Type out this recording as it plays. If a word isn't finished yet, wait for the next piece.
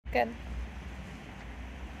Good.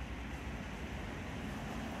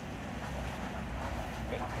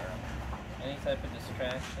 Good girl. Any type of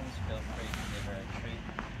distractions, feel free to give her a treat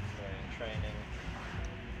during training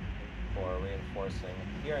for reinforcing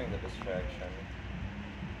hearing the distraction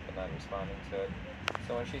but not responding to it.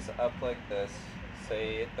 So when she's up like this,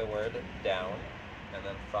 say the word down and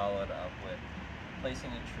then follow it up with placing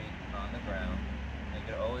the treat on the ground. You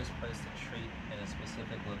can always place the treat in a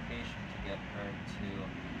specific location to get her to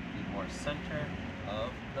be more center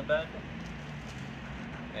of the bed.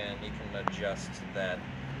 And you can adjust that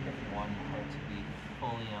if you want her to be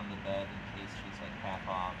fully on the bed in case she's like half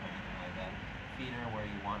off or anything like that. Feed her where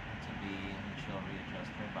you want her to be and she'll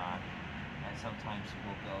readjust her body. And sometimes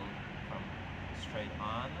we'll go from straight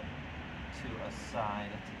on to a side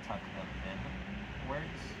to tuck them in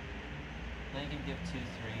words. Then you can give 2, 3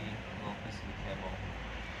 little pieces of kibble.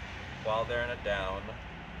 While they're in a down,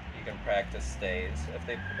 you can practice stays.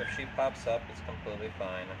 If she pops up, it's completely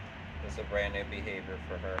fine. This is a brand new behavior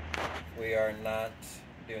for her. We are not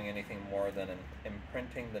doing anything more than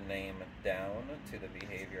imprinting the name down to the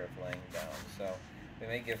behavior of laying down. So we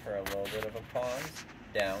may give her a little bit of a pause.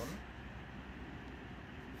 Down.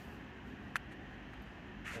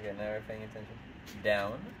 Okay, now we're paying attention.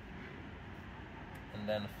 Down. And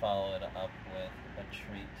then follow it up with a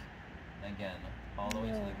treat. Again, all the way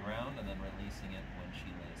to the ground and then releasing it when she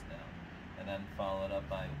lays down. And then follow it up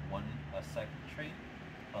by a second treat,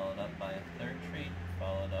 followed up by a third treat,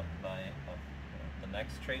 followed up by the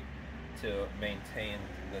next treat to maintain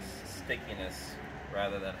this stickiness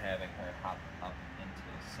rather than having her hop up into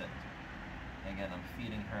a sit. Again, I'm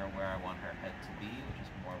feeding her where I want her head to be, which is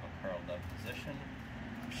more of a curled up position.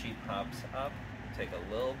 If she pops up, take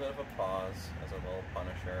a little bit of a pause as a little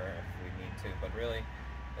punisher if we need to, but really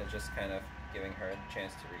it's just kind of giving her a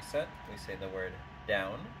chance to reset. We say the word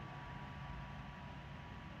down,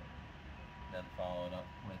 then follow it up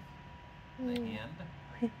with the hand.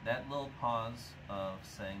 That little pause of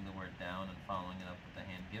saying the word down and following it up with the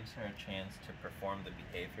hand gives her a chance to perform the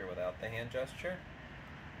behavior without the hand gesture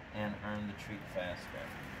and earn the treat faster.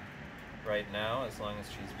 Right now, as long as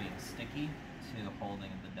she's being sticky to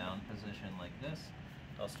holding the down position like this,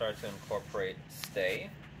 I'll start to incorporate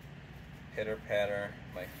stay, pitter patter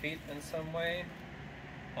my feet in some way,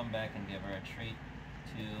 come back and give her a treat,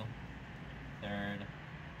 2, 3rd,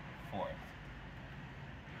 4th.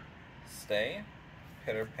 Stay,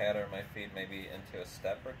 pitter patter my feet maybe into a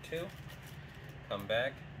step or 2, come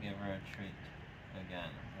back, give her a treat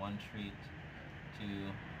again. 1 treat, 2, 3,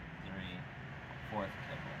 4th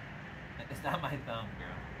kibble. It's not my thumb,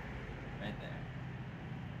 girl. Right there.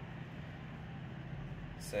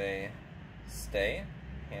 Say stay,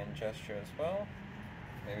 hand gesture as well.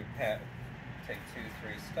 Maybe take 2,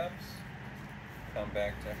 3 steps. Come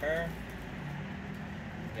back to her.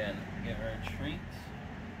 Again, give her a treat.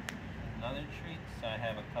 Another treat. So I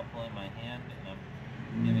have a couple in my hand and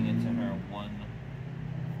I'm giving it to her one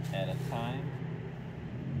at a time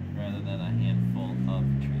rather than a handful of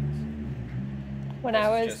treats. When this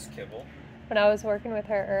I is was just kibble. When I was working with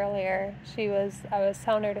her earlier, I was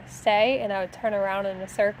telling her to stay, and I would turn around in a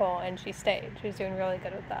circle, and she stayed. She was doing really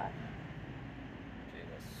good with that.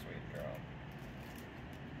 Jesus, sweet girl.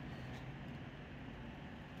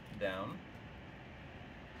 Down.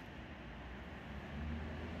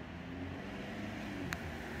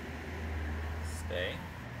 Stay.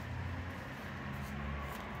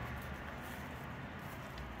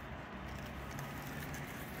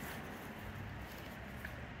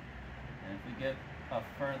 And if we get a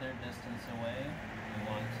further distance away, we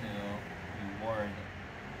want to reward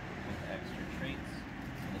with extra treats.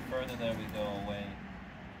 So the further that we go away,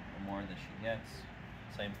 the more that she gets.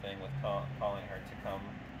 Same thing with calling her to come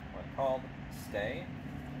when called. Stay.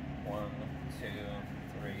 1, 2,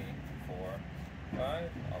 3, 4, 5.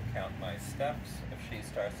 I'll count my steps. If she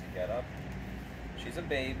starts to get up, she's a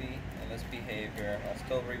baby in this behavior. I'll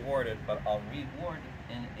still reward it, but I'll reward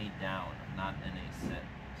in a down, not in a sit.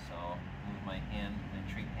 So move my hand,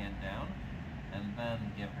 my treat hand down, and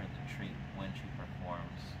then give her the treat when she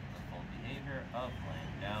performs the full behavior of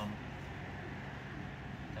laying down.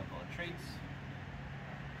 A couple of treats.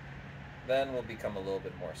 Then we'll become a little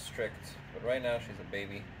bit more strict, but right now she's a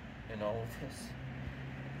baby in all of this.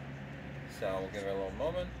 So we'll give her a little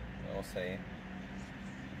moment, and we'll say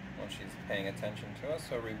when she's paying attention to us,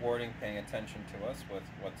 so rewarding paying attention to us with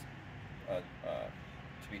what's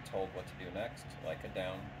to be told what to do next, like a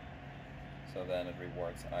down. So then it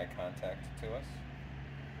rewards eye contact to us.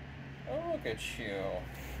 Oh, look at you.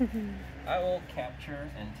 I will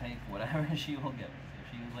capture and take whatever she will give us.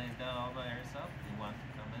 If she lays down all by herself, we want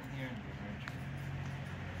to come in here and give her a treat.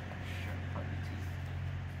 Sure, puppy teeth.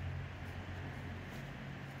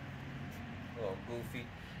 goofy.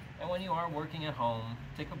 And when you are working at home,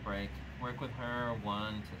 take a break. Work with her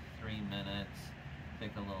 1 to 3 minutes.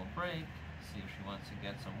 Take a little break. See if she wants to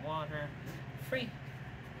get some water. Free.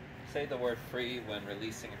 Say the word free when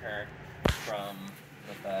releasing her from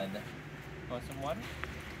the bed. Want some water?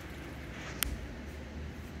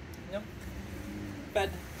 No.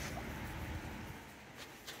 Bed.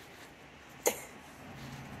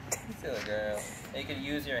 Silly girl. You can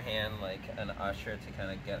use your hand like an usher to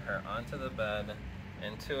kind of get her onto the bed,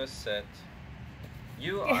 into a sit.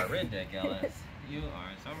 You are ridiculous. You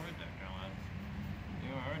are so ridiculous.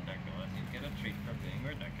 You are ridiculous. You get a treat for being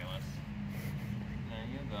ridiculous. There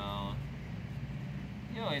you go.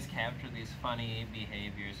 You always capture these funny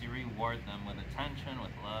behaviors. You reward them with attention,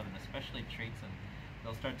 with love, and especially treats, and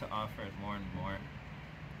they'll start to offer it more and more.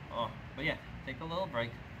 Oh, but yeah, take a little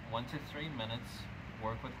break, 1 to 3 minutes.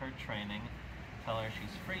 Work with her training. Tell her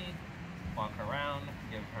she's free. Walk around.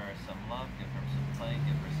 Give her some love. Give her some play.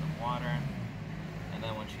 Give her some water. And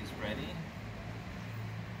then when she's ready,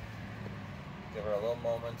 give her a little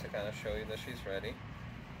moment to kind of show you that she's ready.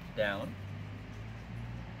 Down.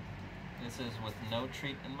 This is with no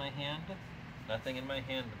treat in my hand. Nothing in my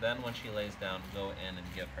hand. But then when she lays down, go in and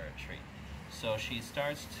give her a treat. So she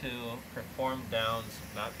starts to perform downs,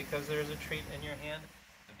 not because there's a treat in your hand,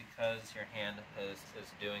 because your hand is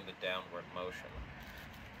doing the downward motion.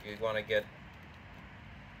 You want to get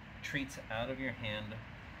treats out of your hand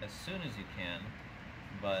as soon as you can,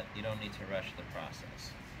 but you don't need to rush the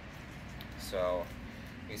process. So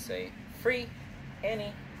we say, free,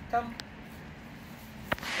 Annie, come.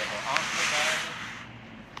 Get her off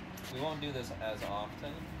the bed. We won't do this as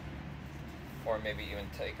often, or maybe even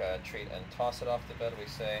take a treat and toss it off the bed. We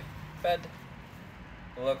say, bed.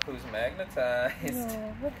 Look who's magnetized.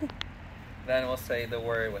 No. Then we'll say the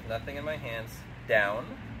word with nothing in my hands,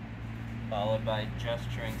 down, followed by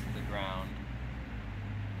gesturing to the ground.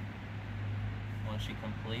 When she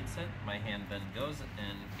completes it, my hand then goes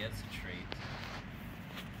in, gets a treat.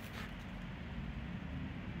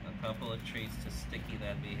 A couple of treats to sticky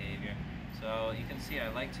that behavior. So you can see I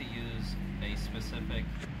like to use a specific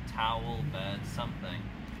towel, bed, something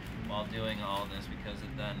while doing all this, because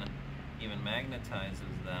it then even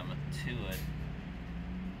magnetizes them to it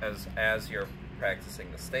as you're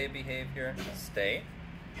practicing the stay behavior. Stay.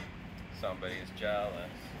 Somebody's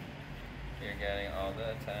jealous. You're getting all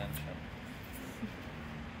the attention.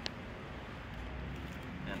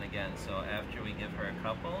 And again, so after we give her a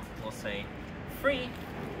couple, we'll say free.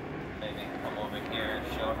 Maybe come over here,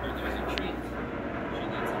 show her there's a treat. She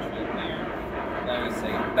needs a treat here. Then we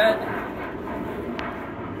say bed.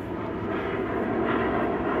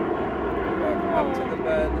 Up to the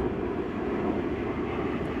bed.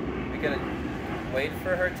 We gotta wait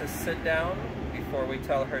for her to sit down before we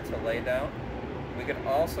tell her to lay down. We can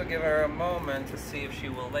also give her a moment to see if she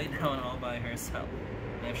will lay down all by herself.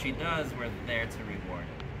 And if she does, we're there to reward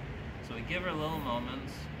it. So we give her little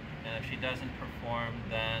moments, and if she doesn't perform,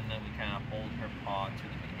 then we kind of hold her paw to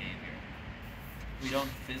the behavior. We don't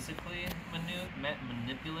physically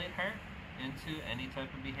manipulate her into any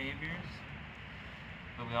type of behaviors,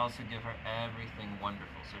 but we also give her everything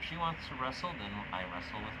wonderful. So if she wants to wrestle, then I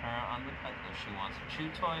wrestle with her on the bed. If she wants a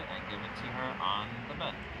chew toy, I give it to her on the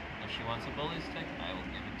bed. If she wants a bully stick, I will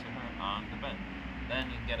give it to her on the bed.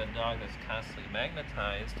 Then you get a dog that's constantly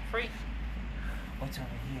magnetized, free. What's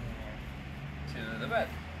over here? To the bed.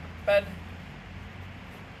 Bed.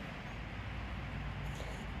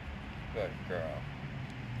 Good girl.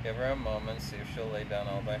 Give her a moment, see if she'll lay down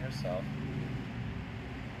all by herself.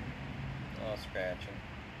 Oh, scratching.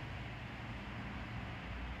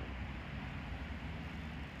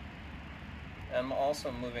 I'm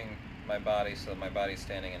also moving my body so that my body's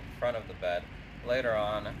standing in front of the bed. Later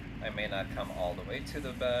on, I may not come all the way to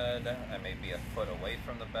the bed. I may be a foot away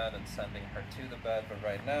from the bed and sending her to the bed, but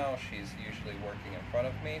right now she's usually working in front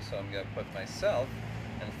of me, so I'm going to put myself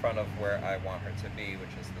in front of where I want her to be,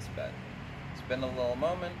 which is this bed. Spin a little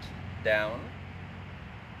moment, down,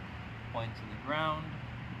 point to the ground.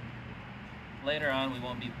 Later on, we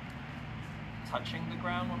won't be touching the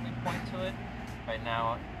ground when we point to it. Right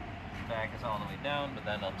now, back is all the way down, but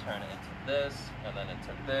then I'll turn it into this, and then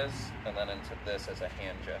into this, and then into this as a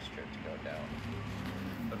hand gesture to go down.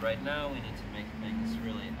 But right now, we need to make things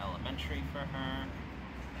really elementary for her.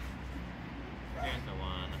 Here's the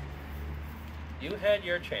one. You had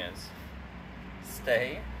your chance.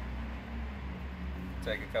 Stay.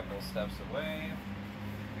 Take a couple steps away.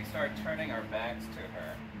 We start turning our backs to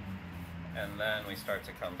her, and then we start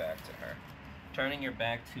to come back to her. Turning your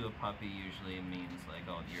back to a puppy usually means like,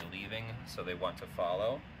 oh, you're leaving, so they want to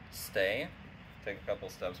follow. Stay. Take a couple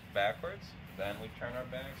steps backwards. Then we turn our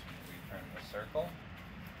backs. We her in the circle.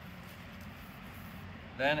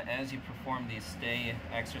 Then, as you perform these stay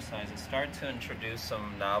exercises, start to introduce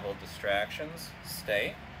some novel distractions.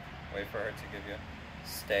 Stay. Wait for her to give you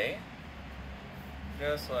stay.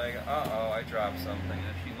 Just like, uh-oh, I dropped something.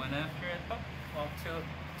 If she went after it, oh, well,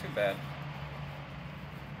 too bad.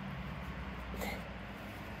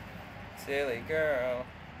 Silly girl,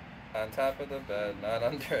 on top of the bed, not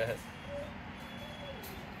under it.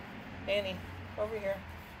 Annie, over here.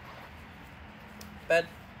 Bed.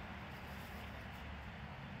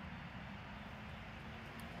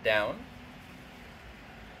 Down.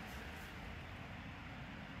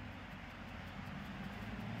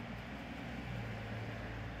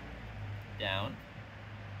 Down.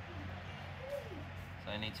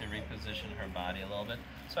 So I need to reposition her body a little bit.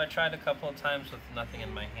 So I tried a couple of times with nothing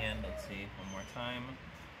in my hand. Let's see, one more time.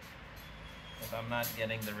 If I'm not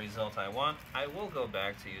getting the result I want, I will go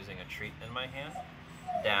back to using a treat in my hand.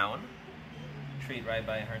 Down. Treat right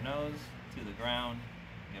by her nose, to the ground.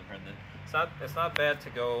 Give her the... It's not bad to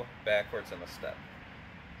go backwards in a step.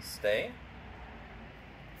 Stay.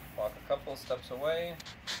 Walk a couple steps away.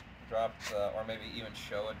 Drop or maybe even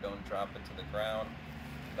show it. Don't drop it to the ground.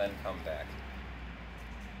 Then come back.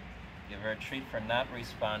 Give her a treat for not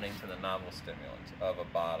responding to the novel stimulant of a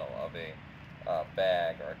bottle, of a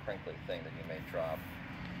bag, or a crinkly thing that you may drop.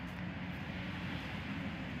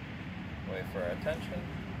 Wait for her attention.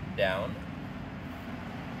 Down.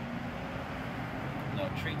 No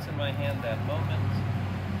treats in my hand that moment.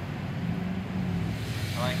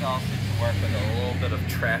 I like also to work with a little bit of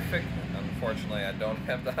traffic. Unfortunately, I don't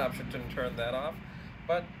have the option to turn that off,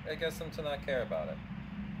 but it gets them to not care about it.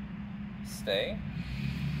 Stay.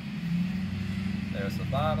 There's the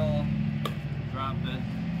bottle. Drop it.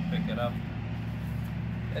 Pick it up.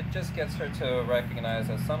 It just gets her to recognize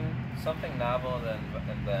that something novel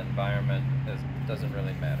in the environment doesn't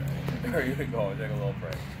really matter. There you go. Take a little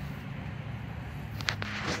break.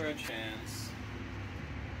 Give her a chance.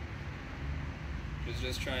 She's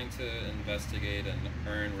just trying to investigate and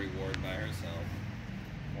earn reward by herself.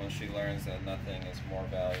 Once she learns that nothing is more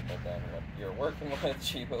valuable than what you're working with,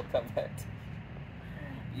 she will come back to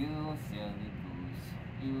you. You silly goose.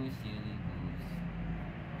 You silly goose.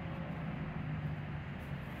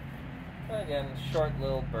 And again, short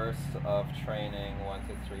little bursts of training, 1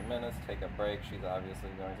 to 3 minutes. Take a break. She's obviously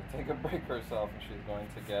going to take a break herself, and she's going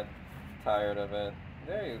to get tired of it.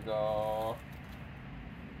 There you go.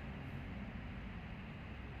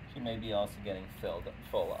 She may be also getting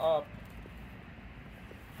full up.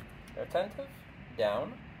 Attentive.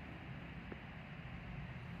 Down.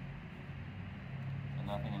 So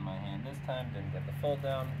nothing in my hand this time. Didn't get the full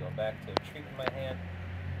down. Go back to a treat in my hand.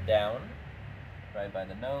 Down. Right by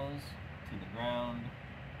the nose. To the ground.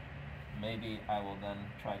 Maybe I will then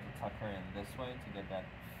try to tuck her in this way to get that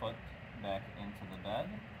foot back into the bed.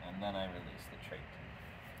 And then I release the treat.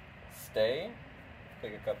 Stay.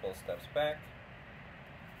 Take a couple of steps back.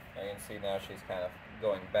 I can see now she's kind of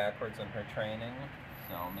going backwards in her training,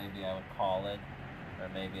 so maybe I would call it, or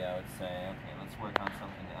maybe I would say, okay, let's work on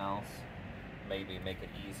something else. Maybe make it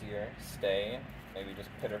easier. Stay. Maybe just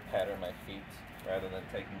pitter-patter my feet rather than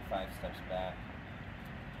taking 5 steps back.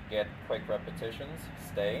 Get quick repetitions.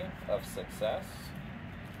 Stay of success,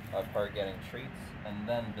 of her getting treats, and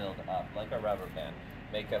then build up like a rubber band.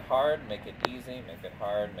 Make it hard, make it easy, make it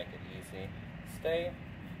hard, make it easy. Stay.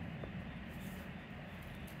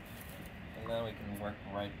 And then we can work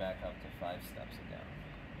right back up to 5 steps again.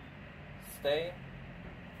 Stay.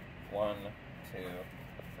 1, 2,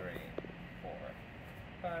 3, 4,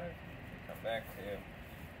 5. Come back to.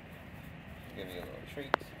 Give you a little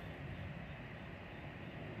treat.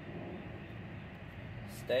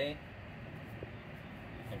 Stay.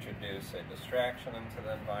 Introduce a distraction into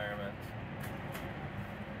the environment.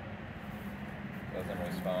 Doesn't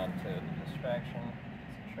respond to the distraction.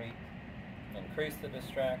 It's a treat. Increase the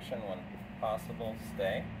distraction when possible.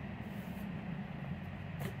 Stay.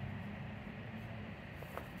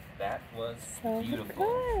 That was So beautiful.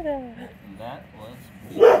 good. That was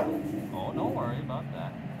beautiful. Oh, don't worry about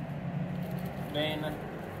that. Bane.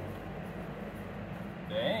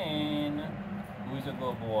 Bane. Who's a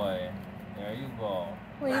good boy? There you go.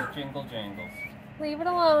 Jingle jangles. Leave it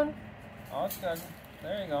alone. Oh, it's good.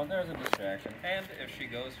 There you go. There's a distraction. And if she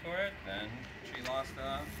goes for it, then she lost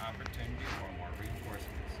the opportunity for more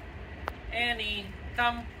reinforcements. Annie,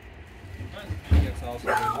 come. She gets also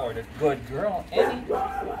rewarded. Good girl, Annie.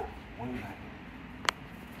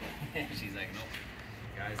 She's like, nope.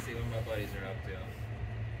 Guys, see what my buddies are up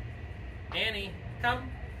to. Annie, come.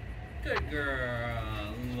 Good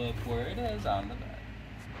girl. Look where it is on the bed.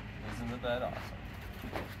 Isn't the bed awesome?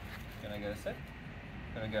 Can I get a sit?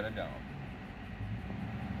 Gonna get a dome.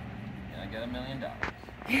 Gonna get $1 million.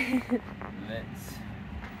 Let's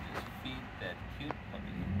just feed that cute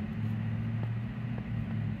puppy.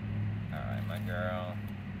 Alright, my girl.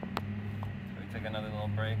 Shall we take another little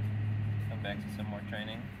break? Come back to some more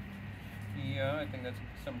training? Yeah, I think that's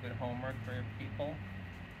some good homework for your people.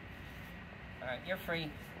 Alright, you're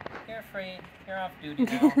free. You're free. You're off duty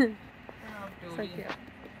now. You're off duty. So cute.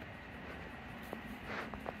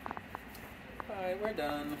 Alright, we're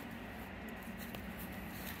done.